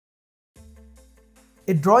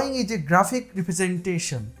A drawing is a graphic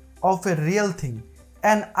representation of a real thing,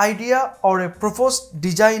 an idea or a proposed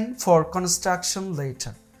design for construction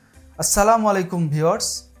later. Assalamu alaikum viewers.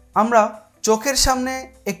 আমরা চোখের সামনে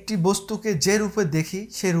একটি বস্তুকে যে রূপে দেখি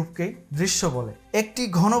সেই রূপকেই দৃশ্য বলে। একটি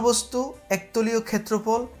ঘনবস্তু, একতলীয়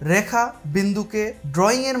ক্ষেত্রফল, রেখা, বিন্দুকে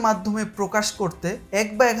ড্রয়িং এর মাধ্যমে প্রকাশ করতে এক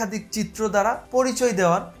বা একাধিক চিত্র দ্বারা পরিচয়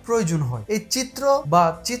দেওয়ার প্রয়োজন হয়। এই চিত্র বা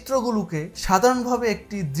চিত্রগুলোকে সাধারণভাবে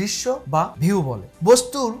একটি দৃশ্য বা ভিউ বলে।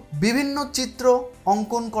 বস্তুর বিভিন্ন চিত্র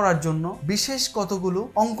অঙ্কন করার জন্য বিশেষ কতগুলো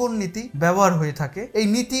অঙ্কন নীতি ব্যবহার হয়ে থাকে। এই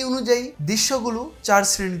নীতি অনুযায়ী দৃশ্যগুলো 4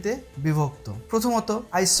 শ্রেণীতে বিভক্ত। প্রথমত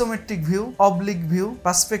isometric view, oblique view,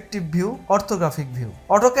 perspective view, orthographic view.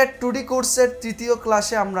 AutoCAD 2D কোর্সের তৃতীয়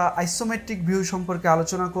ক্লাসে আমরা আইসোমেট্রিক ভিউ সম্পর্কে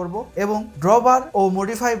আলোচনা করব এবং ড্রবার ও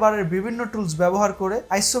মডিফাই বারের বিভিন্ন টুলস ব্যবহার করে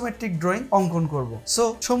আইসোমেট্রিক ড্রয়িং অঙ্কন করব। সো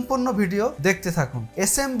সম্পূর্ণ ভিডিও দেখতে থাকুন।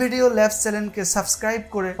 SM ভিডিও ল্যাবস চ্যানেলকে সাবস্ক্রাইব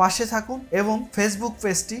করে পাশে থাকুন এবং ফেসবুক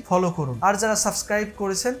পেজটি ফলো করুন। আর যারা সাবস্ক্রাইব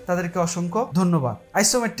করেছেন তাদেরকে অসংখ্য ধন্যবাদ।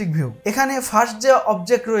 আইসোমেট্রিক ভিউ, এখানে ফার্স্ট যে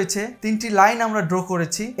অবজেক্ট রয়েছে 3টি লাইন আমরা ড্র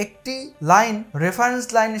করেছি। একটি লাইন রেফারেন্স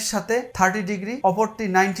লাইনের সাথে 30 ডিগ্রি, অপরটি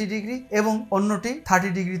 90 ডিগ্রি এবং অন্যটি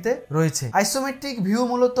 30 ডিগ্রিতে রয়েছে। আইসোমেট্রিক ভিউ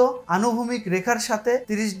মূলত আনুভূমিক রেখার সাথে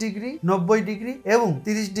 30 ডিগ্রি, 90 ডিগ্রি এবং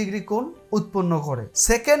 30 ডিগ্রি কোণ উৎপন্ন করে।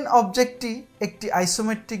 সেকেন্ড অবজেক্টটি একটি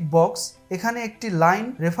আইসোমেট্রিক বক্স। এখানে একটি লাইন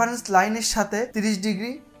রেফারেন্স লাইনের সাথে 30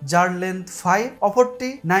 ডিগ্রি যার লেন্থ 5, অপরটি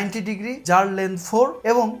 90 ডিগ্রি যার লেন্থ 4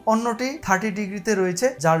 এবং অন্যটি 30 ডিগ্রিতে রয়েছে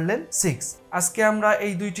যার লেন্থ 6। আজকে আমরা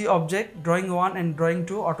এই দুইটি object drawing 1 and drawing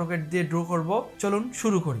 2 AutoCAD দিয়ে ড্র করব। চলুন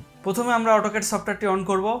শুরু করি। প্রথমে আমরা অটোক্যাড সফটওয়্যারটি অন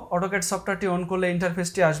করব। অটোক্যাড সফটওয়্যারটি অন করলে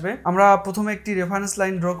ইন্টারফেসটি আসবে। আমরা প্রথমে একটি রেফারেন্স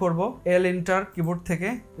লাইন ড্র করব। এল এন্টার কিবোর্ড থেকে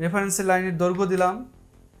রেফারেন্সের লাইনের দৈর্ঘ্য দিলাম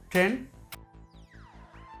 10,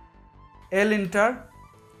 এল enter,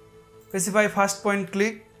 specify first point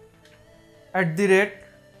click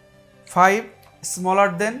 @5 smaller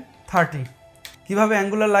than 30। কিভাবে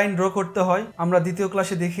অ্যাঙ্গুলার লাইন ড্র করতে হয় আমরা দ্বিতীয়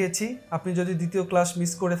ক্লাসে দেখিয়েছি। আপনি যদি দ্বিতীয় ক্লাস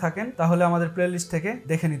মিস করে থাকেন তাহলে আমাদের প্লেলিস্ট থেকে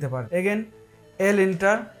দেখে নিতে পারেন। এগেন এল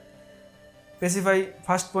enter, specify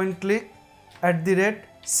first point click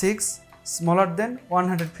 @6 smaller than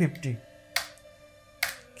 150।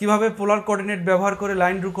 কিভাবে পোলার কোঅর্ডিনেট ব্যবহার করে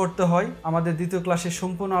লাইন ড্র করতে হয় আমাদের দ্বিতীয় ক্লাসে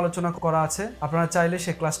সম্পূর্ণ আলোচনা করা আছে। আপনারা চাইলে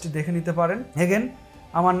সেই ক্লাসটি দেখে নিতে পারেন। এগেন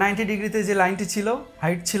আমার 90 ডিগ্রিতে যে লাইনটি ছিল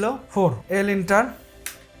হাইট ছিল 4, এল enter,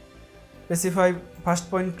 specify first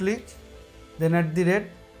point click দেন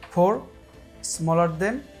 @4 smaller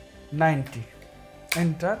than 90,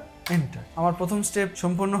 এন্টার এন্টার। আমার প্রথম স্টেপ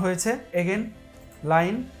সম্পূর্ণ হয়েছে। Again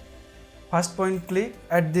line first point click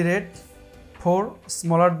 @4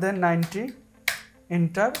 smaller than 90,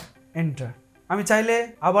 enter enter. আমি চাইলে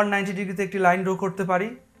আবার 90 ডিগ্রিতে একটি লাইন ড্র করতে পারি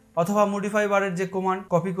অথবা মডিফাই বারের যে কমান্ড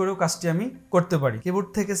কপি করেও কাজটি আমি করতে পারি। কিবোর্ড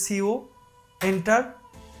থেকে CO enter,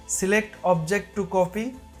 select object to copy,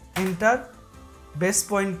 enter, base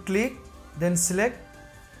point click then select.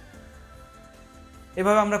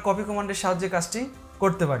 এভাবে আমরা কপি কমান্ডের সাহায্যে কাজটি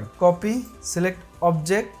করতে পারি। Copy, select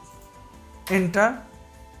object, enter,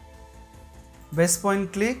 base point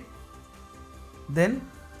click দেন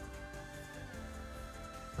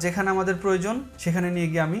যেখানে আমাদের প্রয়োজন সেখানে নিয়ে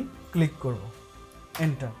গিয়ে আমি ক্লিক করব,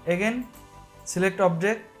 enter. Again select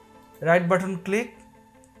object, right button click,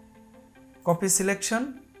 copy selection,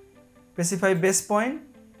 specify base point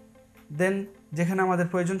দেন যেখানে আমাদের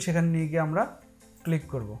প্রয়োজন সেখানে নিয়ে গিয়ে আমরা ক্লিক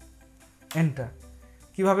করব, এন্টার।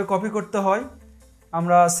 কিভাবে কপি করতে হয়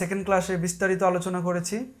আমরা সেকেন্ড ক্লাসে বিস্তারিত আলোচনা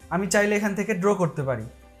করেছি। আমি চাইলে এখান থেকে ড্র করতে পারি,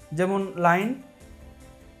 যেমন লাইন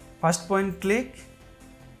ফার্স্ট পয়েন্ট ক্লিক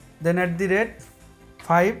দেন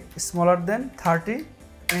 @5 smaller than 30,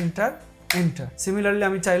 enter enter. Similarly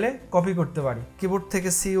আমি চাইলে কপি করতে পারি। কিবোর্ড থেকে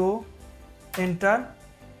CO enter,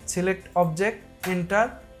 select object, enter,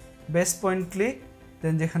 base point click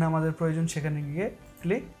দেন যেখানে আমাদের প্রয়োজন সেখানে গিয়ে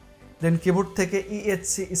ক্লিক দেন কিবোর্ড থেকে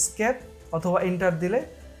ESC স্কেপ অথবা এন্টার দিলে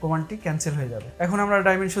কমান্ডটি ক্যান্সেল হয়ে যাবে। এখন আমরা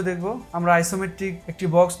ডাইমেনশন দেখব। আমরা আইসোমেট্রিক একটি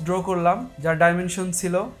বক্স ড্র করলাম যার ডাইমেনশন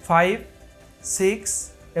ছিল 5, 6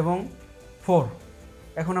 এবং 4।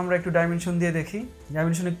 এখন আমরা একটু ডাইমেনশন দিয়ে দেখি।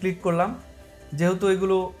 ডাইমেনশনে ক্লিক করলাম। যেহেতু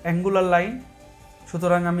এগুলো অ্যাঙ্গুলার লাইন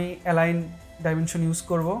সুতরাং আমি অ্যালাইন ডাইমেনশন ইউজ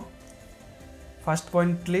করব। First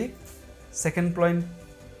point click,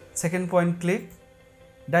 second point click.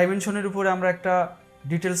 ডাইমেনশনের উপরে আমরা একটা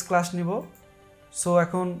ডিটেলস ক্লাস নিব। সো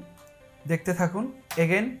এখন দেখতে থাকুন।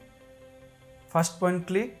 Again first point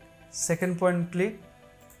click, second point click.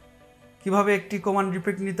 কিভাবে একটি কমান্ড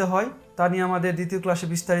রিপিট নিতে হয় তা নিয়ে আমাদের দ্বিতীয় ক্লাসে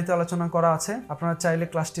বিস্তারিত আলোচনা করা আছে। আপনারা চাইলে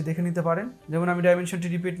ক্লাসটি দেখে নিতে পারেন। যেমন আমি ডাইমেনশনটি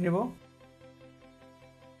রিপিট নেব,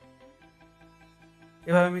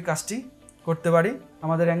 এভাবে আমি কাজটি করতে পারি।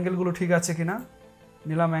 আমাদের অ্যাঙ্গেলগুলো ঠিক আছে কিনা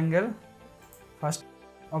নিলাম angle, first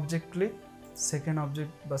object click second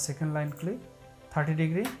object বা second line click 30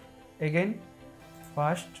 degree, again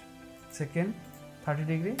first second 30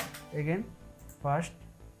 degree, again first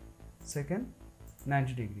second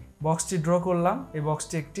 90 degree. বক্সটি draw করলাম। এই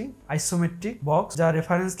বক্সটি একটি আইসোমেট্রিক বক্স, যা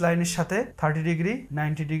রেফারেন্স লাইনের সাথে 30 ডিগ্রি,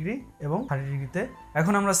 90 ডিগ্রি এবং 30 ডিগ্রিতে।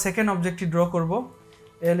 এখন আমরা সেকেন্ড অবজেক্টটি ড্র করব।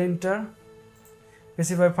 এল enter,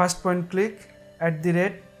 specify first point click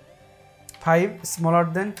 @5 smaller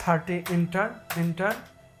than 30, enter, enter,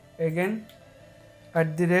 again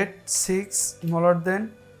 @6 smaller than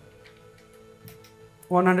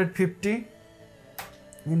 150,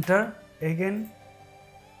 enter, again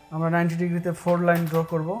আমরা 90 ডিগ্রিতে 4 লাইন ড্র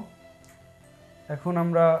করব। এখন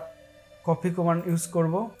আমরা কপি কমান্ড ইউজ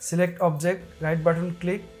করব। Select object, right button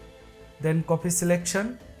click, দেন copy selection,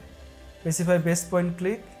 specify base point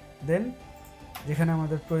click, দেন যেখানে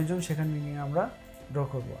আমাদের প্রয়োজন সেখানে নিয়ে আমরা ড্র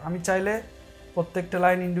করব। আমি চাইলে প্রত্যেকটা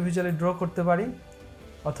লাইন ইন্ডিভিজুয়ালি ড্র করতে পারি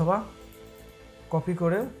অথবা কপি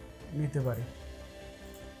করে নিতে পারি।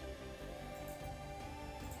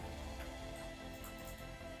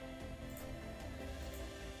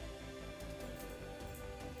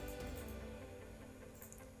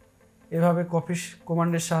 এভাবে কপি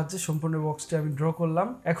কমান্ডের সাহায্যে সম্পূর্ণ বক্সটি আমি ড্র করলাম।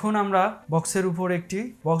 এখন আমরা বক্সের উপর একটি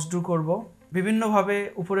বক্স ড্র করব। বিভিন্নভাবে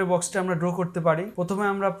উপরে বক্সটা আমরা ড্র করতে পারি। প্রথমে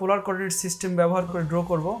আমরা পোলার কোঅর্ডিনেট সিস্টেম ব্যবহার করে ড্র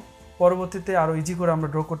করব, পরবর্তীতে আরও ইজি করে আমরা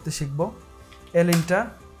ড্র করতে শিখব। এল এন্টার,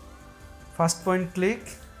 ফার্স্ট পয়েন্ট ক্লিক,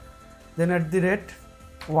 দেন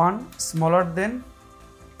 @1 smaller than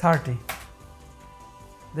 30,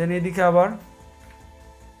 দেন এদিকে আবার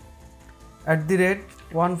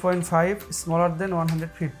 @1.5 smaller than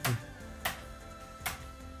 150,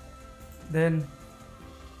 then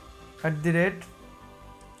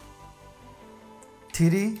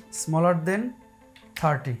 @3 smaller than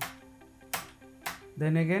 30,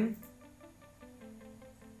 then again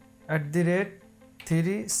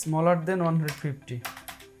 @3 smaller than 150।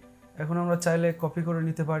 এখন আমরা চাইলে কপি করে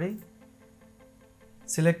নিতে পারি।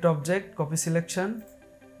 সিলেক্ট অবজেক্ট, কপি সিলেকশন,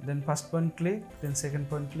 দেন first point click, then second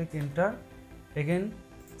point click, enter, again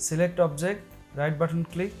select object, right button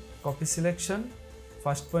click, copy selection,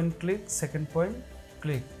 first point click, second point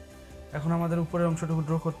click. এখন আমাদের উপরের অংশটুকু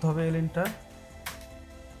ড্র করতে হবে। এল এন্টার,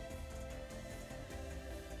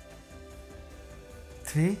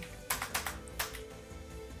 3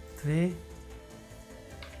 3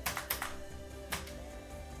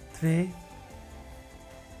 3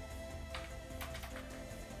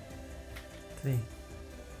 3।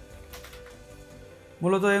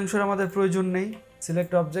 মূলত এই অংশের আমাদের প্রয়োজন নেই।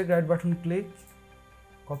 Select object, right button click,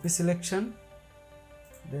 copy selection,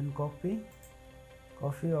 then copy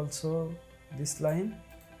also this line,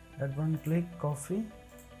 right button click, copy.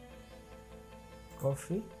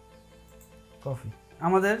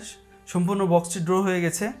 আমাদের সম্পূর্ণ বক্সটি ড্র হয়ে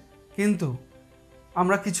গেছে, কিন্তু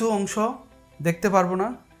আমরা কিছু অংশ দেখতে পারবো না।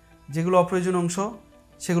 যেগুলো অপ্রয়োজন অংশ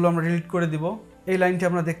সেগুলো আমরা ডিলিট করে দিব। এই লাইনটি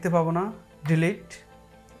আমরা দেখতে পাবো না, ডিলিট,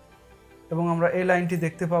 এবং আমরা এই লাইনটি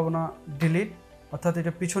দেখতে পাবো না, ডিলিট, অর্থাৎ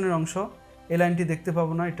এটা পিছনের অংশ। এই লাইনটি দেখতে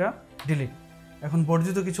পাবো না, এটা ডিলিট। এখন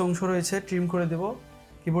বর্ধিত কিছু অংশ রয়েছে, ট্রিম করে দেব।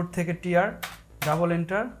 কিবোর্ড থেকে TR, double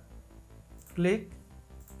enter, click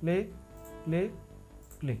click click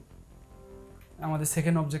click. আমাদের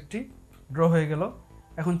সেকেন্ড অবজেক্টটি ড্র হয়ে গেল।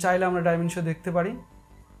 এখন চাইলে আমরা ডাইমেনশন দেখতে পারি।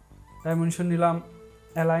 ডাইমেনশন নিলাম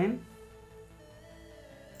align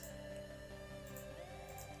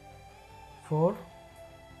 4,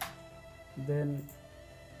 then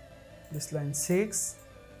this line 6,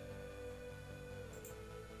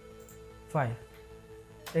 5,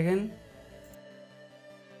 again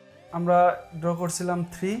আমরা ড্র করছিলাম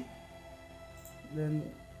 3, then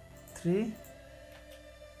 3,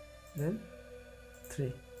 then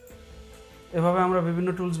 3। এভাবে আমরা বিভিন্ন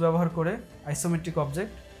টুলস ব্যবহার করে আইসোমেট্রিক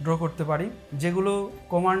অবজেক্ট ড্র করতে পারি। যেগুলো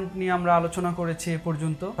কমান্ড নিয়ে আমরা আলোচনা করেছি এ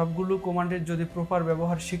পর্যন্ত, সবগুলো কমান্ডের যদি প্রপার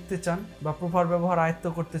ব্যবহার শিখতে চান বা প্রপার ব্যবহার আয়ত্ত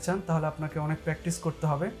করতে চান, তাহলে আপনাকে অনেক প্র্যাকটিস করতে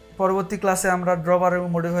হবে। পরবর্তী ক্লাসে আমরা ড্রবার এবং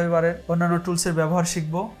মডিফাই বারের অন্যান্য টুলসের ব্যবহার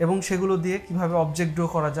শিখব এবং সেগুলো দিয়ে কিভাবে অবজেক্ট ড্র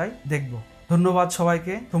করা যায় দেখব। ধন্যবাদ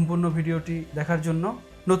সবাইকে সম্পূর্ণ ভিডিওটি দেখার জন্য।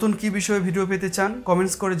 নতুন কি বিষয়ে ভিডিও পেতে চান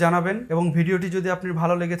কমেন্টস করে জানাবেন, এবং ভিডিওটি যদি আপনার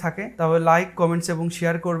ভালো লেগে থাকে তাহলে লাইক, কমেন্টস এবং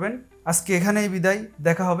শেয়ার করবেন। আজকে এখানেই বিদায়,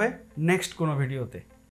 দেখা হবে নেক্সট কোনো ভিডিওতে।